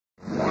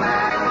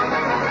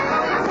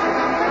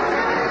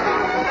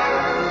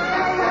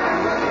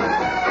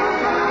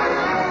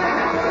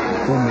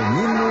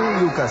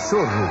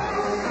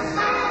cachorro.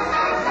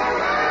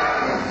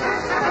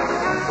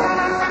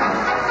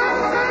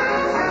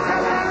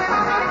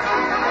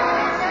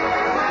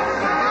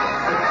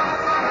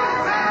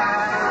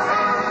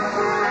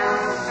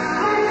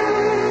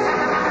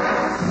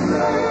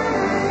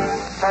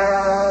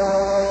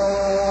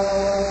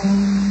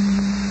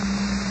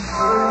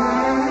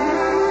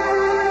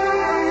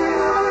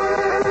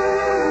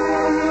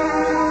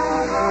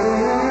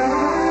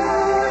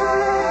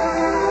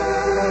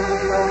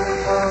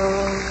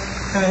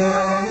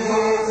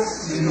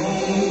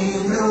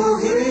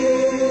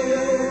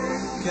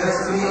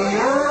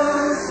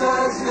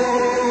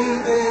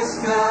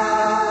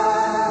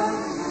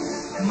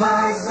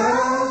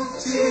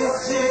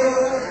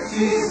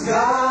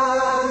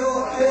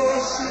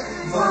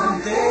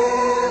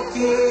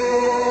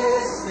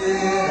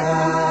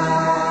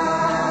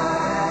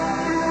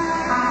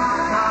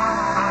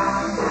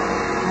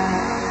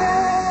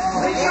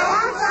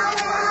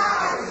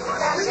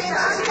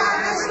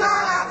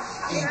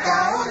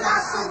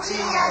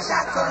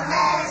 Já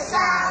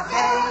começa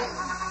bem,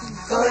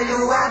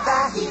 encolho a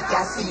barriga,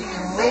 assim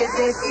um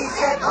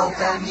exercício é bom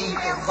pra mim.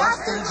 Eu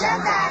gosto de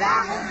andar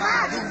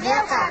arrumado,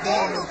 meu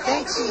cabelo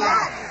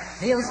penteado.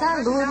 Meus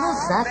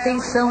alunos,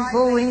 atenção,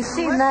 vou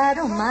ensinar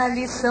uma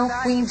lição.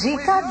 O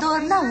indicador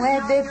não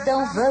é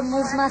dedão,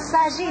 vamos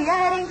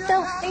massagear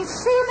então. Em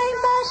cima,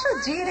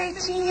 embaixo,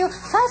 direitinho,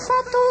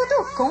 faça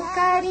tudo com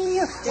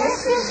carinho.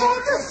 Desse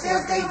jeito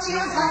seus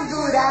dentinhos vão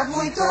durar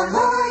muito,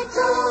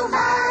 muito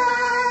mais.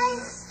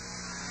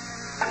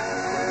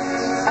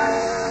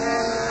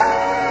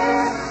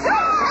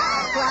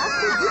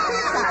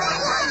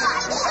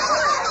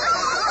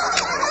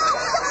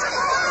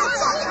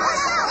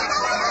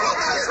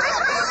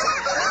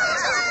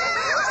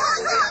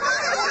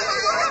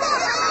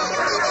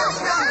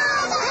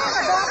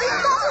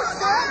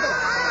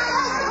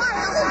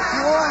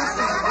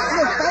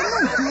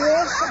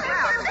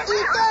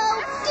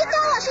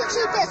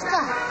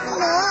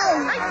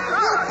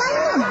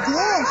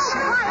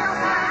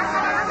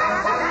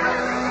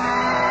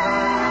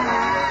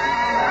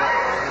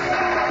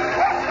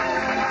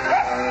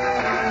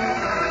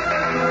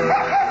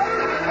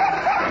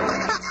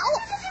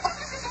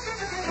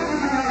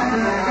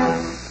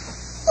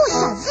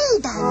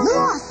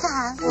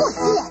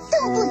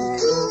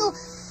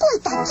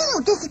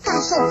 Desse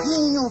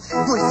cachorrinho,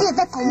 você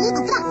vai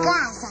comigo pra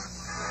casa.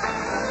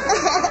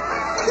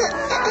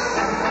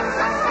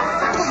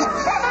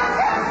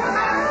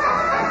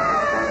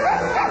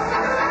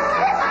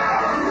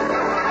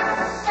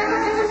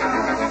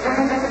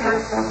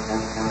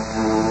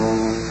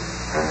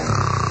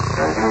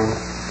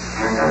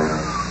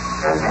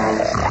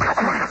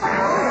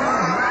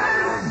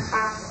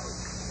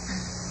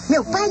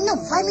 Meu pai não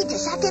vai me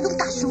deixar ter um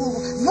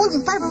cachorro. Vou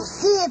limpar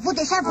você, vou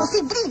deixar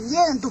você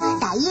brilhando.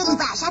 Daí ele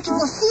vai achar que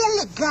você é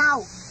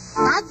legal.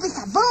 Água e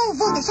sabão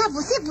vão deixar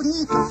você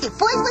bonito.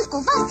 Depois vou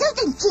escovar seus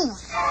dentinhos.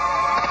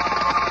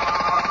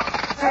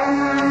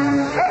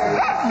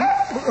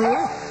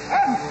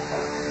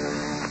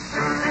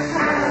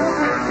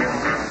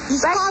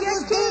 Escova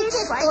os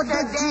dentes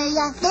todo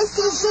dia.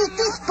 Desse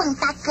jeito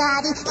espanta a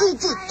cárie. E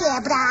de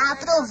quebra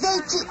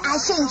aproveite a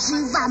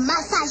gengiva,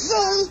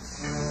 massageie.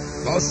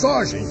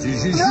 Massagem de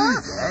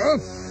gengiva?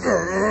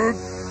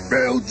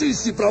 Eu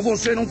disse pra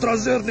você não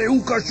trazer nenhum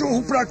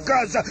cachorro pra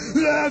casa.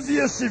 Leve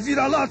esse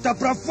vira-lata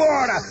pra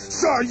fora.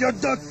 Saia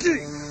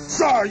daqui!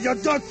 Saia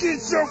daqui,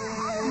 seu...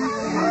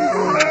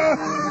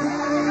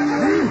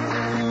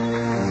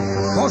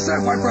 Você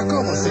vai pra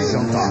cama sem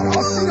jantar.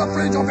 Assim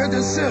aprende a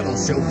obedecer ao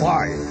seu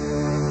pai.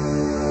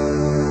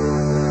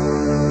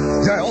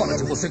 Já é hora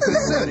de você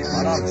crescer e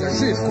parar de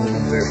agir como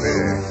um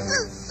bebê.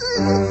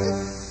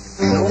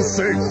 Não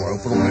sei qual é o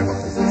problema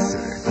com você.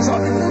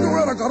 Sabe, quando eu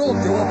era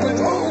garoto, eu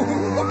aprendi...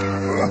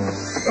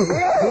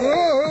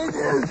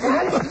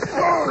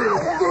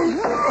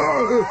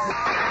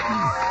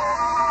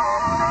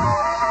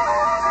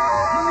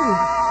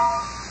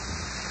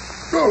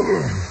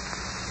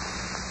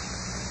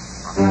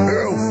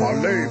 Eu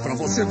falei pra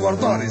você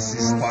guardar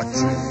esses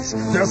patins.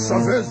 Dessa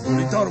vez vou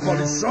lhe dar uma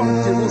lição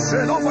que você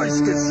não vai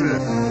esquecer.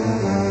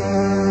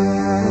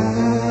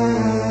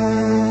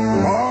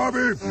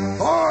 Bob!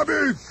 Bob!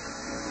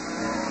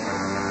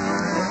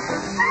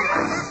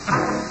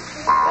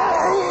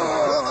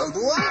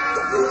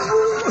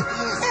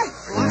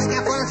 Acho que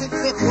agora a gente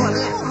secou,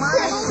 né?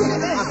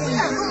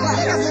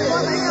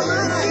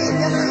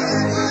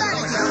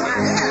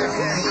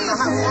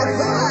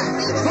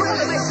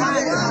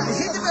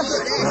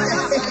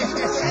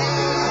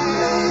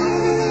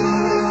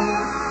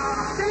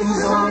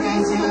 Os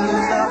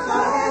homenzinhos da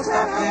floresta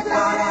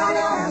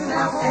prepararam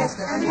uma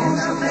festa. Um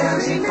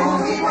grande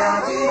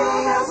convidado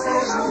irá se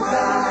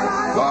juntar.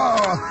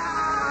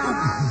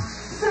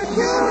 O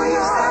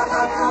juiz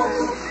estava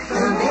pronto,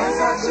 também os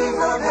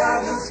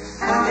advogados.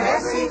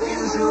 Parece que o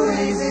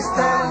juiz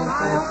está um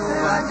pouco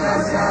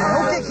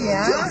atrasado. O que é?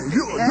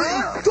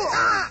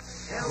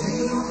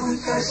 Veio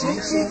muita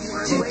gente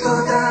de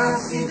toda a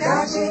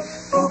cidade.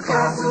 O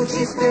caso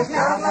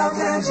despertava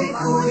grande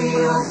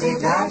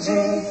curiosidade.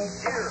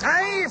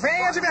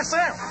 vem a diversão.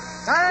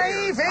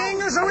 Aí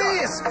vem o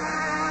juiz.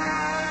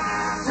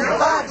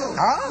 Culpado!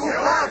 Ah?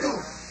 Culpado!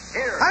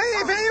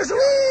 Aí vem o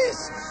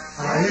juiz.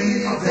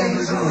 Aí vem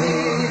o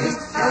juiz!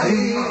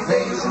 Aí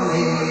vem o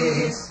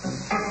juiz!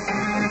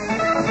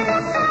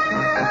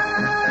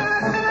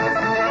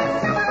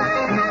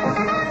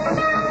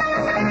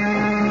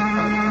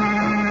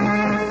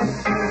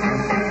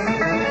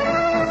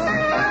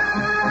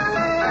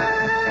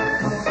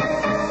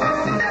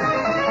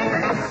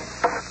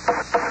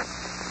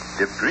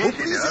 O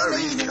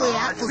prisioneiro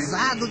é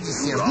acusado de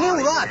ser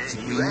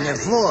neurótico e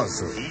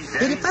nervoso.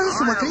 Ele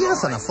parece uma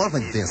criança na forma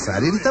de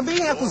pensar. Ele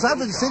também é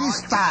acusado de ser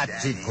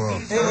estático.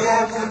 Ele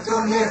é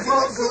muito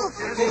nervoso,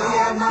 ele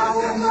é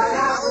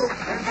mal-humorado,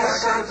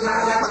 acha que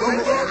não é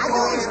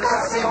brinquedo,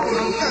 está sempre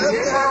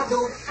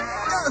irritado.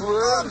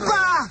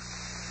 Opa!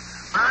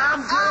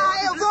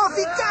 Eu vou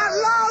ficar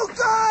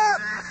louco!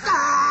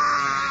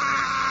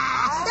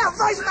 Eu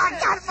vou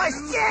esmagar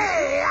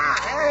você!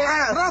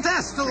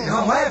 Protesto!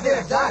 Não é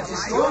verdade,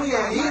 Stone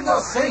é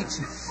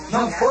inocente.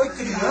 Não foi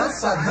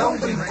criança, não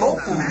brincou,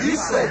 por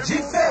isso é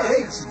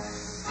diferente.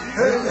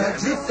 Ele é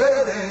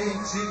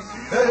diferente,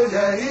 ele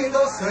é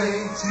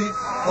inocente.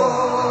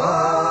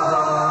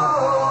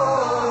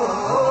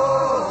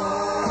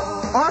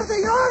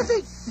 Ordem,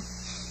 ordem!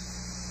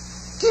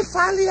 Que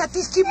fale a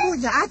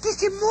testemunha, a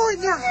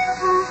testemunha!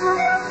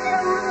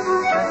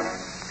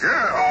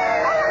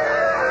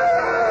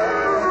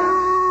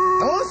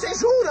 Você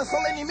jura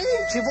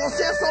solenemente?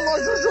 Você falou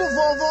Juju,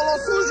 vovô,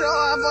 sujo,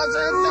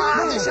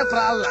 deixa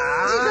pra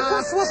lá. Diga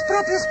com suas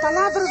próprias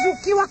palavras o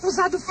que o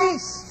acusado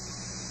fez.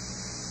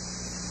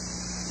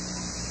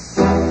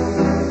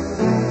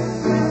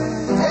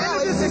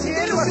 Ele disse que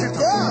ele o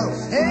acertou.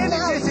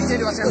 Ele disse que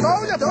ele o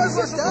acertou e depois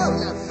o ajudou.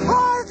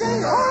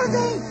 Ordem,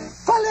 ordem!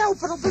 Qual é o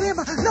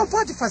problema? Não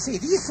pode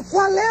fazer isso.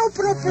 Qual é o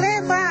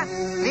problema?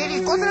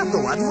 Ele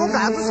contratou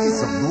advogados que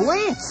são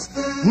doentes.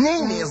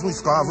 Nem mesmo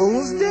escovam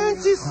os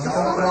dentes.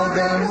 Não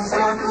podemos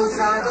ser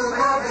acusado,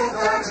 na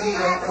verdade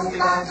é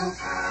culpado.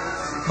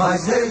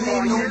 Mas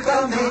ele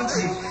nunca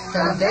mente,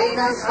 Também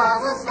não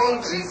escova os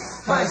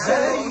dentes. mas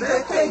é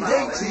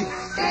independente.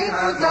 Tem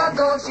muita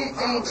dor de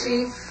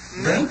dente.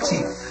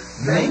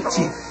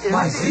 Mente,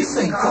 mas isso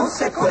é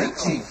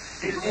inconsequente.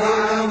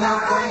 Ele não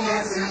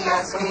conhece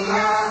as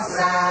crianças,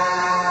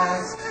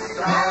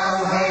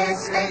 não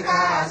respeita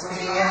as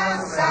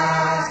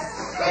crianças.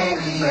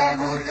 Ele é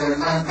muito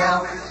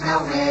mandão,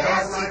 não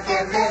merece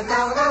ter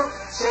perdão, não.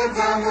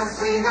 Chegamos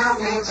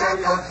finalmente à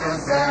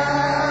conclusão.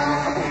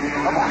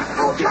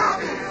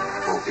 Culpado,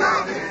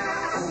 culpado,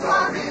 o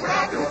homem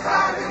é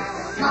culpado.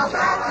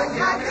 Maltrata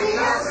uma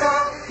criança,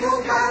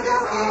 culpado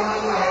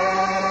ele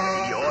é.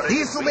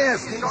 Isso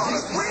mesmo.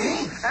 Diz que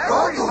sim,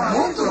 todo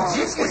mundo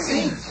diz que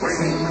sim.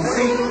 Sim.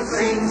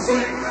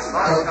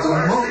 Todo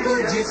mundo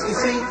diz que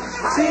sim.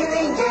 Se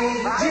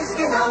ninguém diz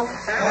que não,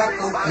 é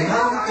porque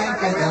não tem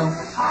perdão.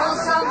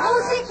 Ouça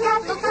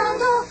música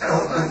tocando.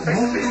 Todo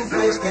mundo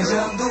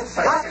festejando,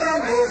 até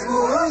mesmo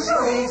o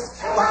juiz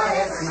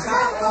parece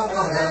estar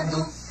concordando.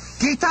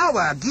 Que tal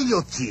a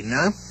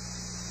guilhotina?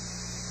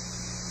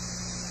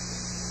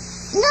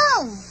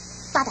 Não!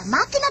 Para a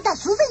máquina da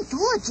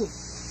juventude.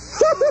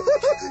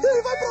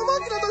 Ele vai pra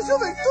máquina da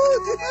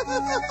juventude!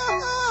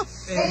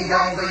 Ele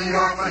vai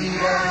virar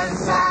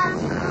criança.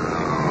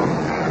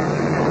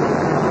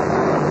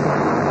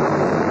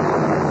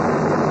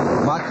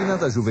 Máquina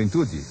da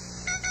Juventude.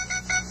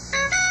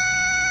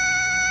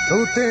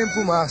 O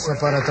tempo marcha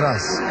para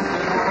trás.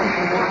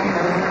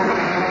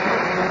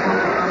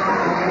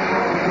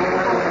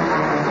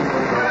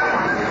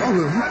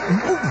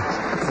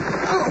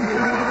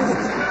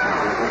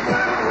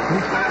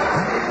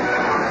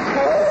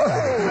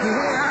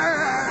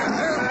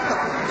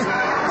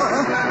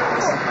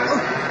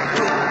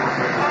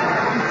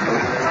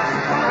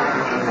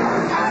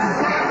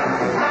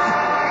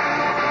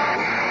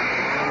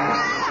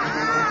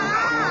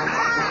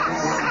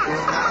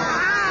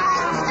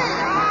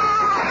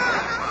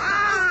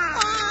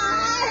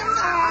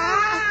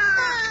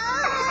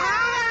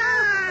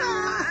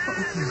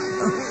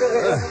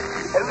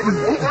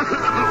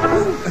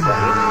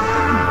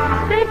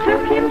 They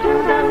took him to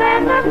the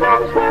land of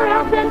gnomes, where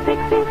elves and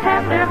pixies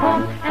have their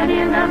home. And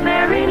in a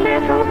very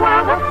little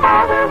while, the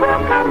father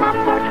will come up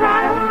for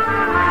trial.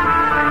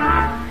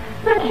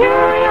 The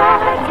jury all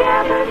had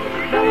gathered,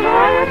 the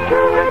lawyers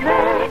too were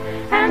there,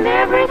 and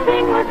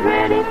everything was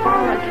ready for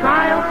a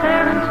trial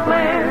fair and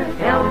square.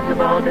 Elves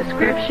of all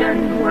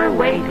description were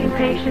waiting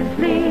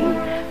patiently,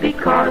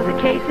 because the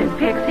case in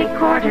Pixie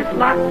Court is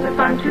lots of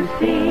fun to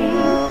see.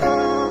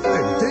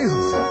 Tem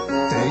razão.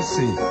 Tem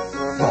sim.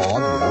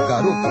 Bob é um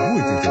garoto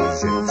muito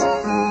inteligente.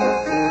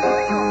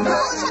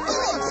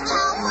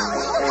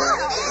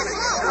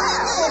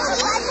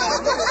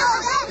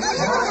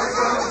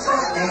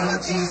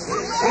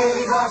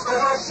 Ele gosta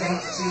da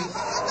gente.